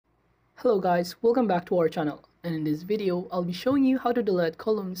Hello guys, welcome back to our channel, and in this video I'll be showing you how to delete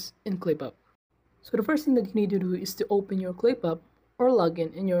columns in Clickup. So the first thing that you need to do is to open your Clickup or log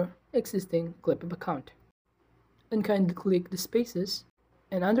in your existing Clickup account. And kindly click the spaces,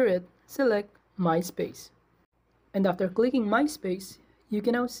 and under it select My Space. And after clicking My Space, you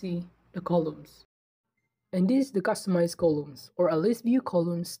can now see the columns. And this is the customized columns or a list view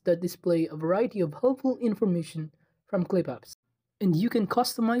columns that display a variety of helpful information from Clickups. And you can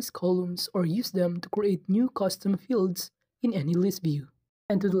customize columns or use them to create new custom fields in any list view.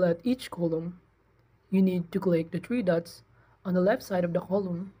 And to delete each column, you need to click the three dots on the left side of the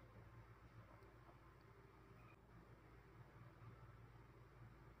column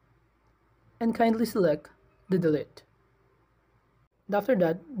and kindly select the delete. And after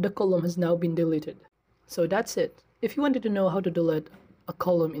that, the column has now been deleted. So that's it. If you wanted to know how to delete a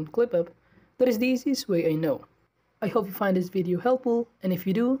column in Clickup, that is the easiest way I know. I hope you find this video helpful, and if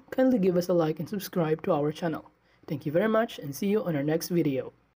you do, kindly give us a like and subscribe to our channel. Thank you very much and see you on our next video.